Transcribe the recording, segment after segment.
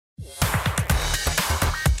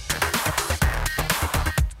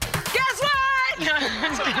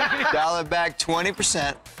Dial it back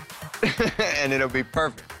 20%, and it'll be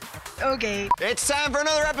perfect. Okay. It's time for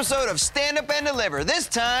another episode of Stand Up and Deliver, this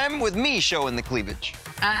time with me showing the cleavage.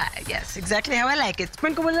 Yes, exactly how I like it.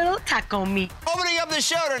 Sprinkle with a little taco meat. Opening up the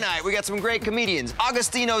show tonight, we got some great comedians.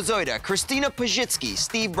 Agostino Zoida, Christina Pajitsky,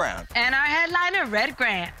 Steve Brown. And our headliner, Red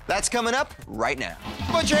Grant. That's coming up right now.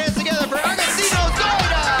 Put your hands together for Agostino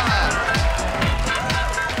Zoida!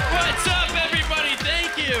 What's up, everybody?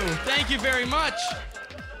 Thank you. Thank you very much.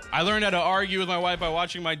 I learned how to argue with my wife by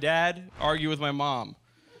watching my dad argue with my mom.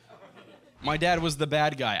 My dad was the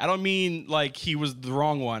bad guy. I don't mean like he was the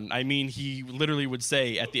wrong one. I mean he literally would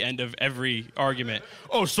say at the end of every argument,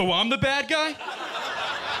 "Oh, so I'm the bad guy?"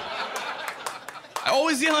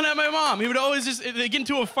 Always yelling at my mom. He would always just get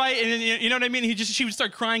into a fight, and you know what I mean? She would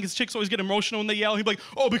start crying because chicks always get emotional when they yell. He'd be like,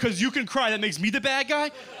 "Oh, because you can cry, that makes me the bad guy?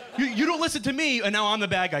 You don't listen to me, and now I'm the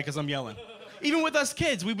bad guy because I'm yelling." Even with us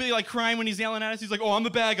kids, we'd be like crying when he's yelling at us. He's like, "Oh, I'm the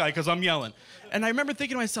bad guy because I'm yelling." And I remember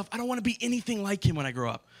thinking to myself, I don't want to be anything like him when I grow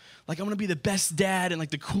up. Like, I want to be the best dad and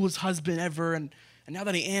like the coolest husband ever. And now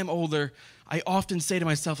that I am older, I often say to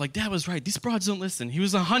myself, like, Dad was right. These broads don't listen. He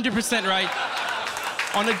was 100% right.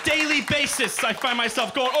 On a daily basis, I find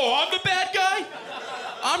myself going, "Oh, I'm the bad guy?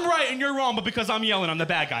 I'm right and you're wrong, but because I'm yelling, I'm the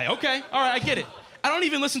bad guy." Okay, all right, I get it. I don't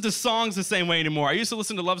even listen to songs the same way anymore. I used to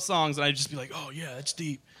listen to love songs and I'd just be like, "Oh yeah, that's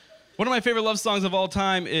deep." One of my favorite love songs of all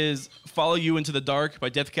time is "Follow You Into the Dark" by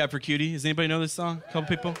Death Cab for Cutie. Does anybody know this song? A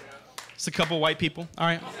couple people? Just a couple white people. All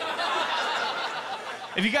right.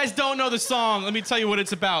 If you guys don't know the song, let me tell you what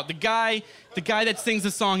it's about. The guy that sings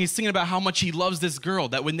the song, he's singing about how much he loves this girl,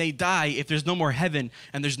 that when they die, if there's no more heaven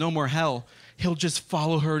and there's no more hell, he'll just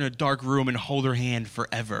follow her in a dark room and hold her hand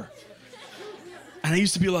forever. And I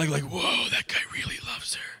used to be like, "Whoa, that guy really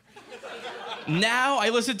loves her." Now I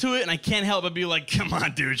listen to it and I can't help but be like, "Come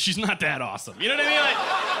on, dude, she's not that awesome." You know what I mean? Like,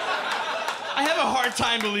 I have a hard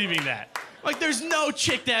time believing that. Like, there's no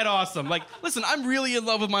chick that awesome. Like, listen, I'm really in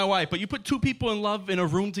love with my wife, but you put two people in love in a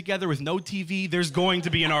room together with no TV, there's going to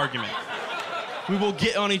be an argument. We will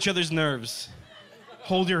get on each other's nerves.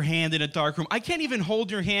 Hold your hand in a dark room. I can't even hold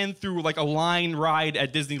your hand through like a line ride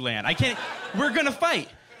at Disneyland. I can't. We're gonna fight.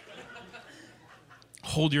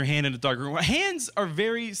 Hold your hand in a dark room. Hands are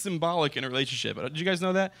very symbolic in a relationship. Did you guys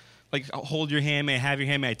know that? Like, I'll hold your hand, may I have your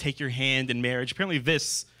hand, may I take your hand in marriage? Apparently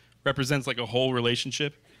this represents like a whole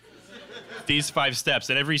relationship. These 5 steps,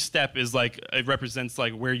 and every step is like, it represents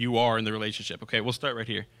like where you are in the relationship. Okay, we'll start right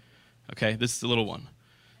here. Okay, this is the little one.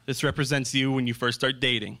 This represents you when you first start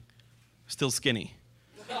dating. Still skinny,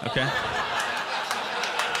 okay?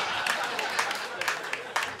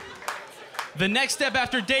 The next step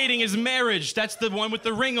after dating is marriage. That's the one with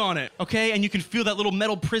the ring on it, okay? And you can feel that little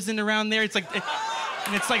metal prison around there. It's like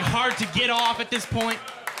hard to get off at this point.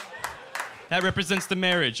 That represents the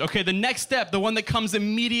marriage. Okay, the next step, the one that comes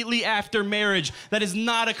immediately after marriage. That is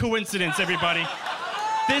not a coincidence, everybody.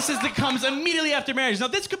 This is that comes immediately after marriage. Now,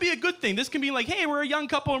 this could be a good thing. This can be like, "Hey, we're a young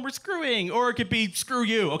couple and we're screwing." Or it could be, "Screw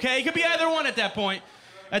you," okay? It could be either one at that point.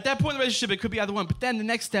 At that point in the relationship, it could be either one. But then the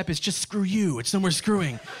next step is just "screw you." It's no more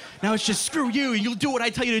screwing. Now it's just "screw you," and you'll do what I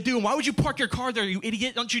tell you to do. And why would you park your car there, you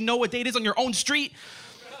idiot? Don't you know what day it is on your own street?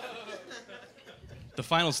 The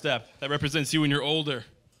final step, that represents you when you're older.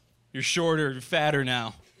 You're shorter, you're fatter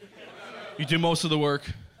now. You do most of the work.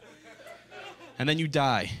 And then you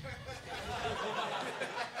die.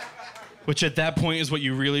 Which at that point is what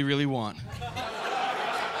you really, really want.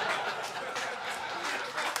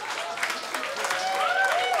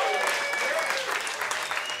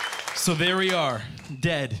 So there we are,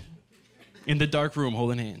 dead, in the dark room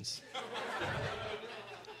holding hands.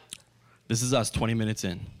 This is us 20 minutes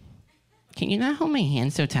in. Can you not hold my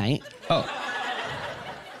hand so tight? Oh.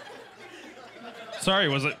 Sorry,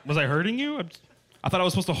 was I hurting you? I thought I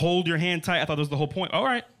was supposed to hold your hand tight. I thought that was the whole point. All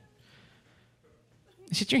right.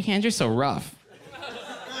 It's just your hands are so rough.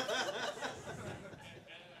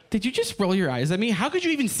 Did you just roll your eyes at me? How could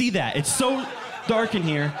you even see that? It's so dark in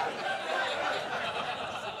here.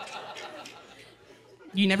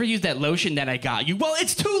 You never used that lotion that I got you. Well,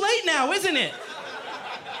 it's too late now, isn't it?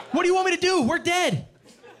 What do you want me to do? We're dead.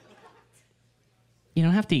 You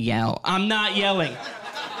don't have to yell. I'm not yelling.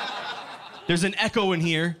 There's an echo in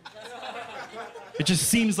here. It just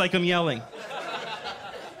seems like I'm yelling.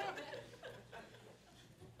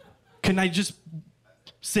 Can I just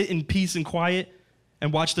sit in peace and quiet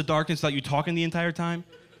and watch the darkness without you talking the entire time?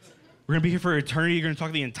 We're gonna be here for eternity. You're gonna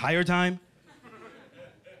talk the entire time?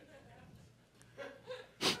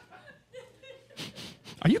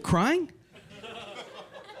 Are you crying?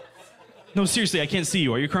 No, seriously, I can't see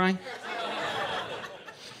you. Are you crying?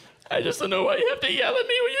 I just don't know why you have to yell at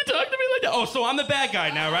me when you talk to me like that. Oh, so I'm the bad guy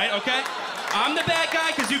now, right? Okay? I'm the bad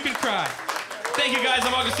guy because you can cry. Thank you, guys.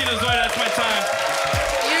 I'm Augustino Zoida. That's my time.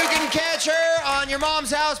 You can catch her on Your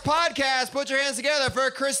Mom's House podcast. Put your hands together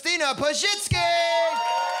for Christina Pazsitzky.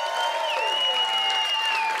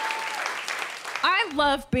 I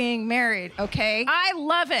love being married, okay? I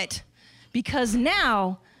love it because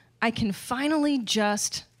now I can finally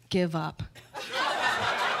just give up.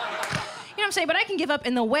 You know what I'm saying? But I can give up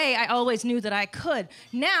in the way I always knew that I could.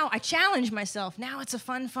 Now I challenge myself. Now it's a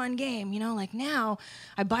fun game. You know, like now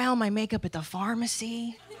I buy all my makeup at the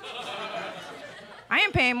pharmacy. I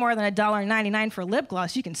am paying more than $1.99 for lip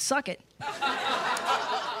gloss. You can suck it.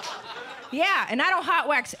 Yeah, and I don't hot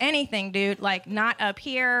wax anything, dude. Like, not up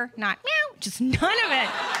here, not meow, just none of it.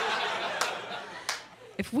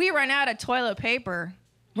 If we run out of toilet paper,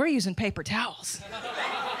 we're using paper towels.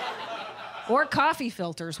 Or coffee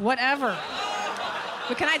filters, whatever.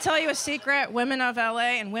 But can I tell you a secret, women of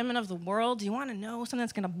LA and women of the world? Do you want to know something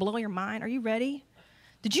that's going to blow your mind? Are you ready?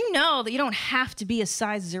 Did you know that you don't have to be a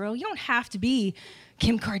size 0? You don't have to be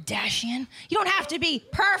Kim Kardashian. You don't have to be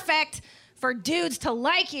perfect for dudes to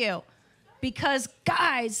like you. Because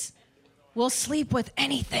guys will sleep with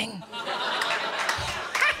anything.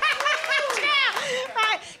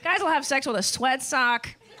 Right. Guys will have sex with a sweat sock,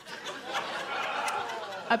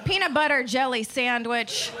 a peanut butter jelly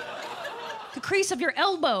sandwich, the crease of your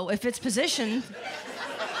elbow if it's positioned.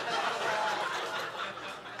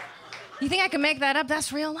 You think I can make that up?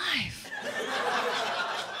 That's real life.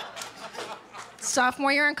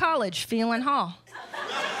 Sophomore year in college, Phelan Hall.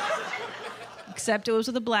 Except it was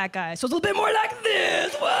with a black guy, so it's a little bit more like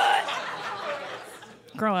this. What?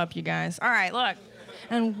 Grow up, you guys. All right, look.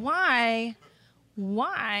 And why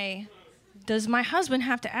does my husband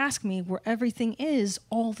have to ask me where everything is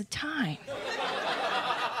all the time?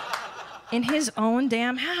 In his own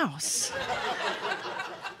damn house.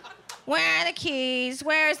 Where are the keys?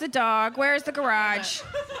 Where's the dog? Where's the garage?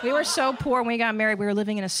 We were so poor when we got married. We were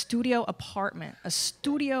living in a studio apartment. A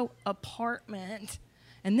studio apartment.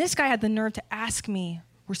 And this guy had the nerve to ask me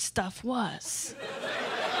where stuff was.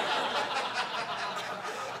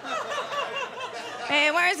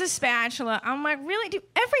 Hey, where's the spatula? I'm like, really, dude?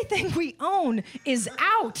 Everything we own is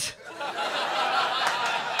out.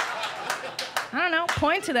 I don't know.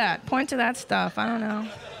 Point to that. Point to that stuff. I don't know.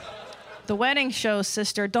 The wedding show,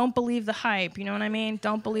 sister, don't believe the hype. You know what I mean?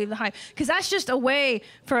 Don't believe the hype. Because that's just a way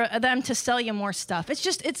for them to sell you more stuff. It's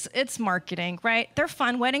just, it's marketing, right? They're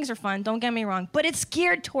fun. Weddings are fun. Don't get me wrong. But it's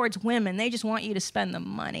geared towards women. They just want you to spend the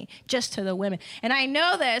money just to the women. And I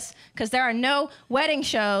know this because there are no wedding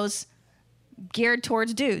shows geared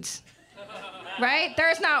towards dudes. Right?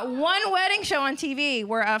 There's not one wedding show on TV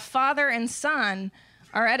where a father and son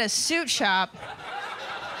are at a suit shop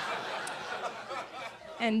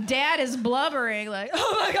and dad is blubbering like,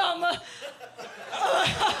 oh my God,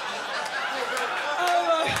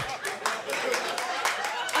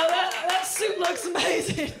 that suit looks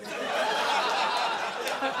amazing.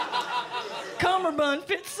 Cummerbund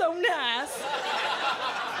fits so nice.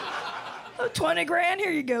 Oh, 20 grand,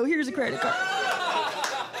 here you go, here's a credit card.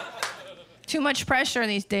 Too much pressure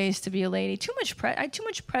these days to be a lady. Too much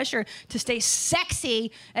pressure to stay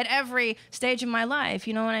sexy at every stage of my life.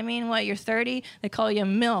 You know what I mean? What, you're 30, they call you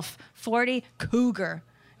MILF. 40, cougar.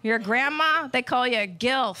 You're a grandma, they call you a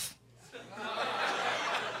GILF.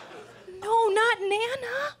 No, not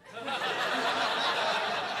Nana.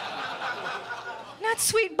 Not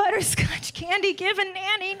sweet butterscotch candy given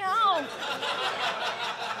nanny, no.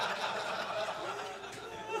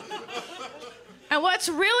 And what's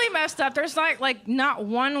really messed up, there's like not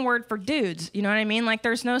one word for dudes, you know what I mean? Like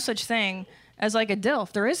there's no such thing as like a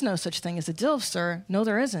DILF. There is no such thing as a DILF, sir. No,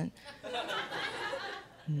 there isn't.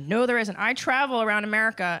 No, there isn't. I travel around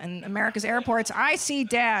America and America's airports. I see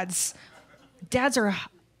dads. Dads are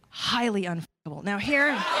highly unfuckable. Now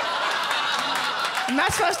here, I'm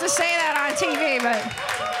not supposed to say that on TV, but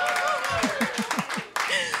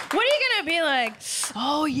what are you gonna be like?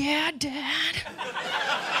 Oh yeah, Dad.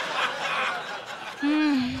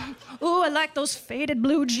 Ooh, I like those faded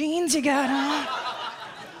blue jeans you got on.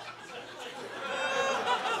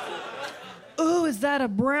 Ooh, is that a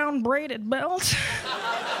brown braided belt?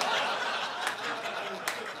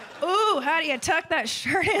 Ooh, how do you tuck that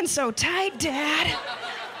shirt in so tight, Dad?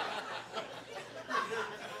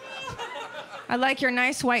 I like your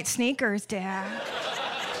nice white sneakers, Dad.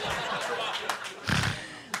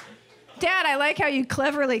 Dad, I like how you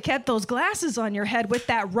cleverly kept those glasses on your head with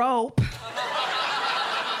that rope.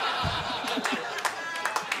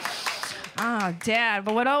 Oh, Dad,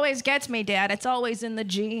 but what always gets me, Dad, it's always in the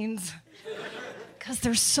jeans. Because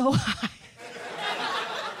they're so high.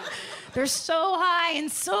 They're so high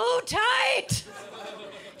and so tight.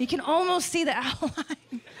 You can almost see the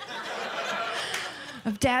outline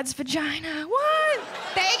of Dad's vagina. What?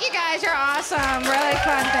 Thank you guys, you're awesome. Really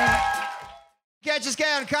fun thing. Catch this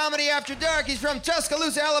guy on Comedy After Dark. He's from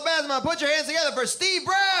Tuscaloosa, Alabama. Put your hands together for Steve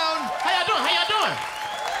Brown. How y'all doing? How y'all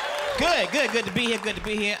doing? Good to be here, good to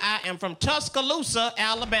be here. I am from Tuscaloosa,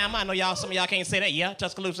 Alabama. I know some of y'all can't say that. Yeah,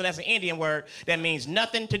 Tuscaloosa, that's an Indian word that means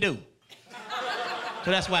nothing to do. So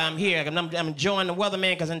that's why I'm here. I'm enjoying the weather,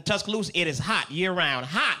 man, because in Tuscaloosa, it is hot year-round.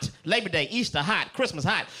 Hot. Labor Day, Easter, hot. Christmas,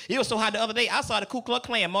 hot. It was so hot the other day, I saw the Ku Klux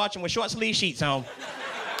Klan marching with short-sleeve sheets on.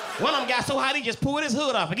 One of them got so hot, he just pulled his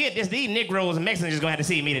hood off. Forget this, these Negroes and Mexicans just gonna have to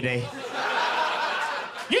see me today.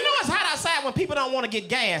 You know it's hot outside when people don't want to get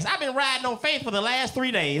gas. I've been riding on Faith for the last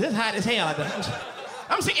 3 days. It's hot as hell.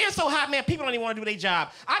 I'm saying, it's so hot, man, people don't even want to do their job.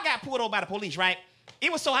 I got pulled over by the police, right?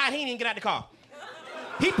 It was so hot, he didn't even get out the car.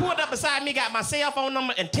 He pulled up beside me, got my cell phone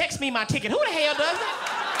number, and texted me my ticket. Who the hell does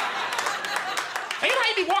that? And you know,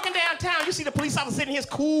 you be walking downtown, you see the police officer sitting in his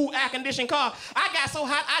cool, air-conditioned car. I got so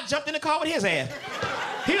hot, I jumped in the car with his ass.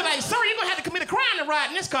 He was like, sir, you're gonna have to commit a crime to ride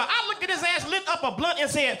in this car. I looked at his ass, lit up a blunt, and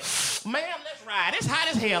said, ma'am, let's ride. It's hot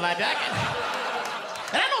as hell out there.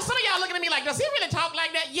 And I know some of y'all looking at me like, does he really talk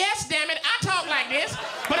like that? Yes, damn it, I talk like this.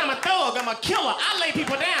 But I'm a thug, I'm a killer. I lay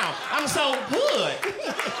people down. I'm so hood.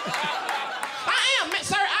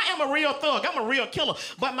 Sir, I am a real thug. I'm a real killer.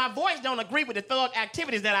 But my voice don't agree with the thug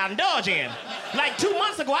activities that I indulge in. Like 2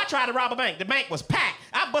 months ago, I tried to rob a bank. The bank was packed.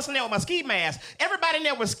 I bust in there with my ski mask. Everybody in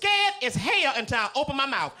there was scared as hell until I opened my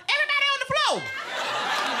mouth. Everybody on the floor.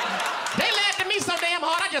 They laughed at me so damn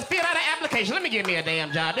hard, I just filled out an application. Let me get me a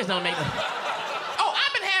damn job. This don't make no... Oh,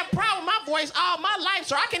 I've been having problems with my voice all my life,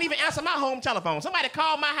 sir. I can't even answer my home telephone. Somebody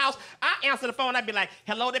called my house, I answer the phone, I'd be like,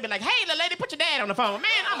 hello. They'd be like, hey, the lady, put your dad on the phone.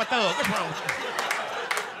 Man, I'm a thug. What's wrong with you?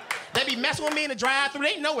 They be messing with me in the drive-thru.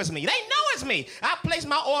 They know it's me. They know it's me. I place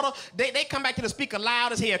my order. They come back to the speaker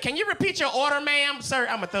loud as hell. Can you repeat your order, ma'am? Sir,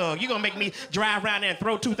 I'm a thug. You gonna make me drive around there and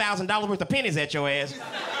throw $2,000 worth of pennies at your ass?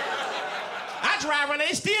 I drive around there,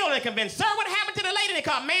 they still ain't convinced. Sir, what happened to the lady in the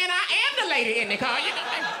car? Man, I am the lady in the car.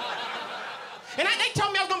 And they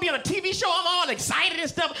told me I was gonna be on a TV show. I'm all excited and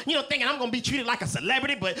stuff, you know, thinking I'm gonna be treated like a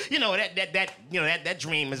celebrity. But you know that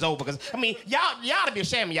dream is over. Cause I mean, y'all to be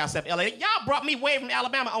ashamed of yourself, LA. Y'all brought me way from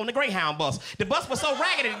Alabama on the Greyhound bus. The bus was so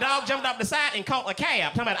raggedy, the dog jumped off the side and caught a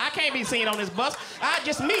cab. Talking about I can't be seen on this bus. I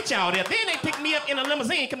just meet y'all there. Then they picked me up in a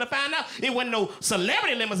limousine. Come to find out, it wasn't no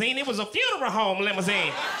celebrity limousine. It was a funeral home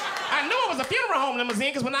limousine. I knew it was a funeral home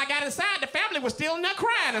limousine because when I got inside, the family was still in there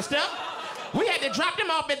crying and stuff. We had to drop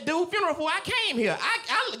them off at dude's funeral before I came here.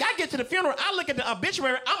 I get to the funeral, I look at the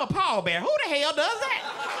obituary, I'm a pallbearer. Who the hell does that?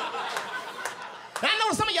 Now, I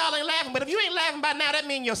know some of y'all ain't laughing, but if you ain't laughing by now, that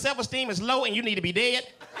means your self-esteem is low and you need to be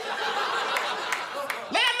dead.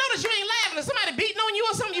 Let I notice you ain't laughing. If somebody beating on you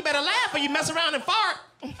or something, you better laugh or you mess around and fart.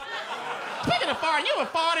 Speaking of farting, you ever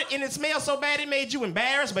farted and it smelled so bad it made you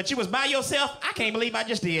embarrassed, but you was by yourself? I can't believe I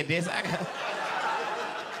just did this.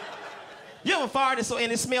 You ever farted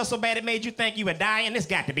and it smelled so bad it made you think you were dying? This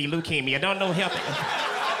got to be leukemia. Don't know help.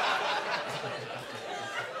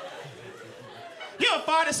 You ever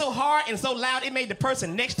farted so hard and so loud it made the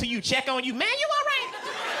person next to you check on you? Man, you all right?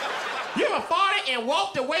 You ever farted and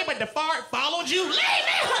walked away but the fart followed you? Leave me!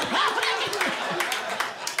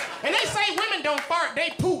 And they say women don't fart, they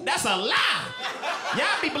poop. That's a lie.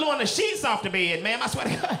 Y'all be blowing the sheets off the bed, man. I swear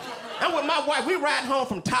to God. I'm with my wife. We riding home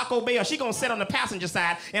from Taco Bell. She gonna sit on the passenger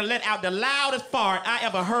side and let out the loudest fart I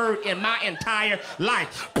ever heard in my entire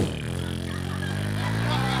life. I'm like,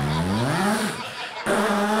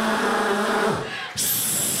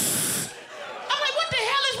 what the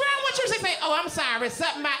hell is wrong with you? She say, oh, I'm sorry.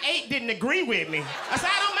 Something I ate didn't agree with me. I said,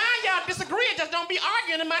 I don't mind y'all disagreeing. Just don't be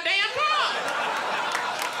arguing in my damn car.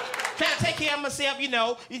 Trying to take care of myself, you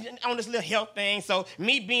know, on this little health thing. So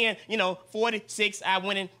me being, 46, I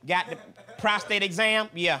went and got the prostate exam.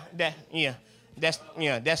 That's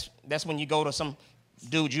when you go to some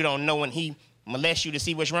dude you don't know and he molests you to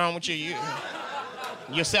see what's wrong with you.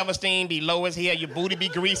 Your self-esteem be low as hell, your booty be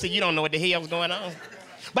greasy, you don't know what the hell's going on.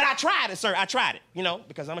 But I tried it, sir. I tried it,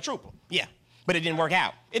 because I'm a trooper. Yeah, but it didn't work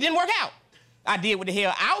out. It didn't work out. I did what the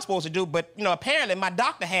hell I was supposed to do, but, apparently my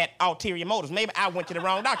doctor had ulterior motives. Maybe I went to the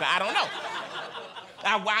wrong doctor. I don't know.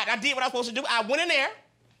 I did what I was supposed to do. I went in there,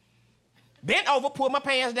 bent over, pulled my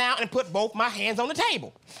pants down, and put both my hands on the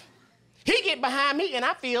table. He get behind me, and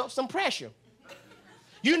I feel some pressure.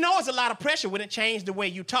 You know it's a lot of pressure when it changed the way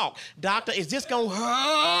you talk. Doctor, is this gonna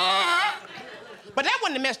hurt? But that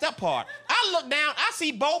wasn't the messed up part. I look down, I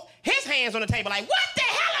see both his hands on the table like, what the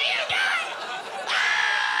hell are you doing? Ah!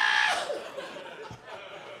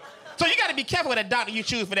 So you gotta be careful with that doctor you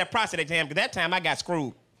choose for that prostate exam, because that time I got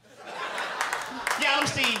screwed. Yeah, I'm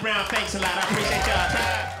Steve Brown. Thanks a lot. I appreciate y'all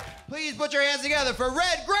time. Please put your hands together for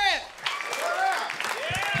Red Grant.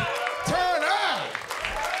 Turn up.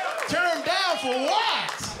 Turn down for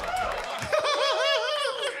what?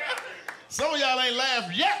 Some of y'all ain't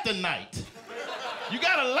laughed yet tonight. You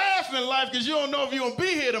gotta laugh in life because you don't know if you're gonna be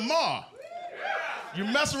here tomorrow. You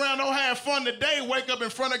mess around, don't have fun today, wake up in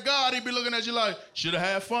front of God, he be looking at you like, should have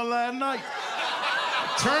had fun last night.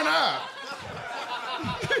 Turn up.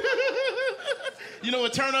 You know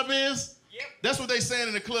what turn up is? Yep. That's what they saying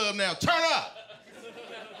in the club now, turn up.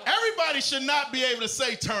 Everybody should not be able to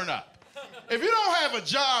say turn up. If you don't have a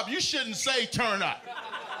job, you shouldn't say turn up.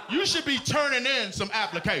 You should be turning in some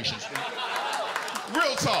applications.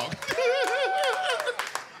 Real talk.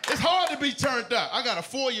 It's hard to be turned up. I got a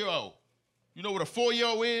 4-year-old. You know what a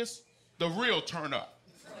 4-year-old is? The real turn up.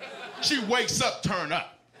 She wakes up, turn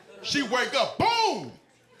up. She wake up, boom,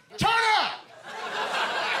 turn up.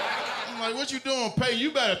 I'm like, what you doing, Pay?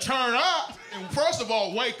 You better turn up. And first of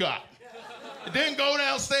all, wake up. Then go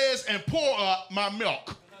downstairs and pour up my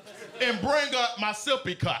milk. And bring up my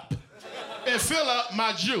sippy cup. And fill up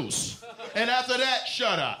my juice. And after that,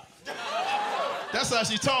 shut up. That's how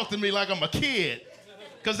she talked to me, like I'm a kid.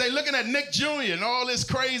 Because they looking at Nick Jr. and all this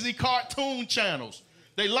crazy cartoon channels.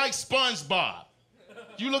 They like SpongeBob.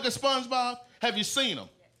 You look at SpongeBob? Have you seen him?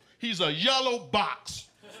 He's a yellow box.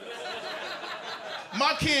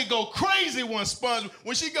 My kid go crazy when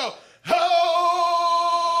she go,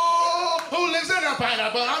 oh, who lives in a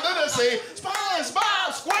pineapple under the sea?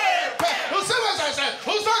 SpongeBob SquarePants.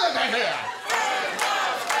 Who's talking right here?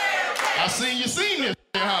 I seen you seen this,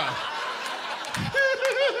 huh?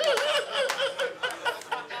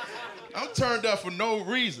 I'm turned up for no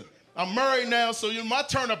reason. I'm married now, so my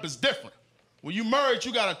turn up is different. When you married,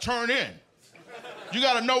 you gotta turn in. You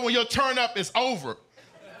gotta know when your turn up is over.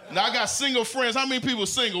 Now, I got single friends. How many people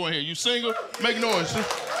single in here? You single? Make noise.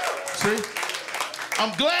 See?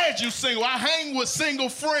 I'm glad you single. I hang with single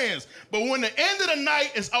friends. But when the end of the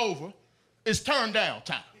night is over, it's turn down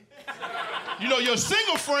time. You know, your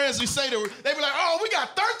single friends, they be like, oh, we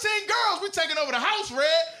got 13 girls. We taking over the house, Red.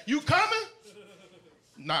 You coming?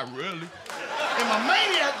 Not really. And my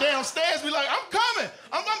maniac downstairs be like, I'm coming.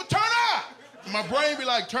 I'm gonna turn up. And my brain be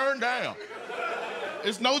like, turn down.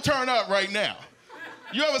 It's no turn up right now.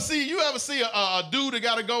 You ever see a dude that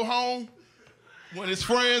gotta go home when his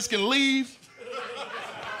friends can leave?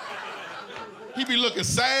 He be looking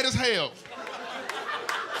sad as hell.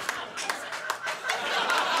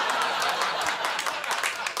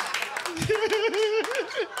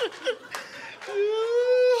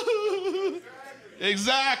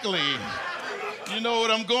 Exactly. You know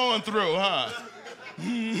what I'm going through, huh?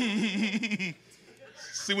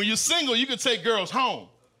 See, when you're single, you can take girls home.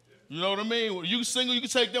 You know what I mean? When you're single, you can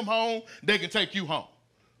take them home, they can take you home.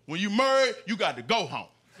 When you're married, you got to go home.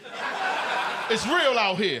 It's real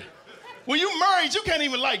out here. When you're married, you can't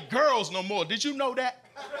even like girls no more. Did you know that?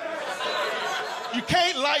 You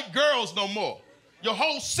can't like girls no more. Your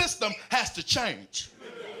whole system has to change.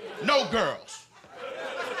 No girls.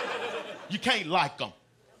 You can't like them.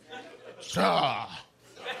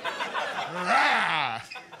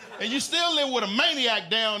 And you still live with a maniac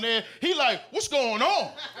down there. He like, what's going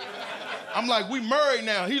on? I'm like, we married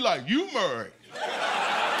now. He like, you married.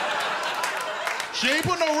 She ain't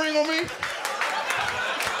put no ring on me.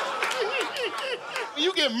 When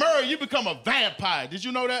you get married, you become a vampire. Did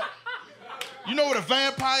you know that? You know what a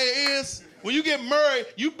vampire is? When you get married,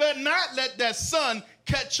 you better not let that sun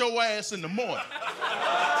catch your ass in the morning.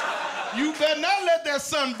 You better not let that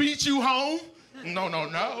sun beat you home. No, no,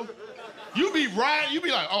 no. You be riding, you be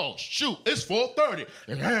like, oh, shoot, it's 4:30.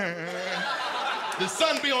 The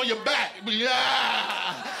sun be on your back.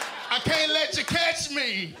 I can't let you catch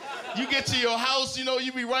me. You get to your house, you know,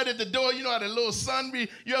 you be right at the door. You know how the little sun be.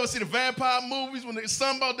 You ever see the vampire movies when the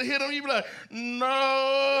sun about to hit them? You be like,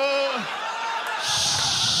 no.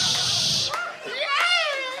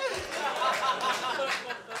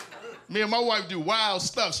 Me and my wife do wild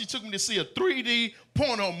stuff. She took me to see a 3D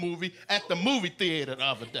porno movie at the movie theater the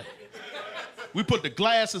other day. We put the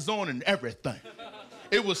glasses on and everything.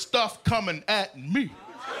 It was stuff coming at me.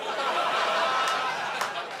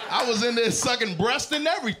 I was in there sucking breast and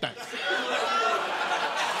everything.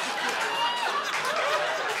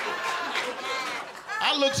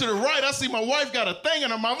 I look to the right, I see my wife got a thing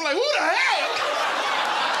in her mouth. I'm like, who the hell?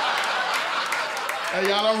 Hey,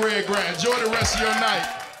 y'all, I'm Red Grant. Enjoy the rest of your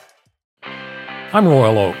night. I'm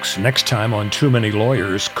Royal Oakes. Next time on Too Many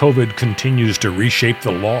Lawyers, COVID continues to reshape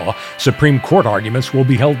the law. Supreme Court arguments will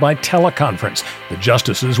be held by teleconference. The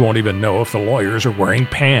justices won't even know if the lawyers are wearing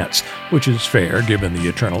pants, which is fair given the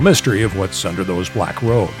eternal mystery of what's under those black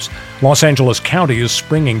robes. Los Angeles County is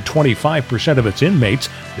springing 25% of its inmates.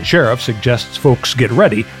 The sheriff suggests folks get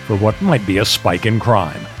ready for what might be a spike in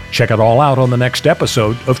crime. Check it all out on the next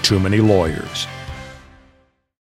episode of Too Many Lawyers.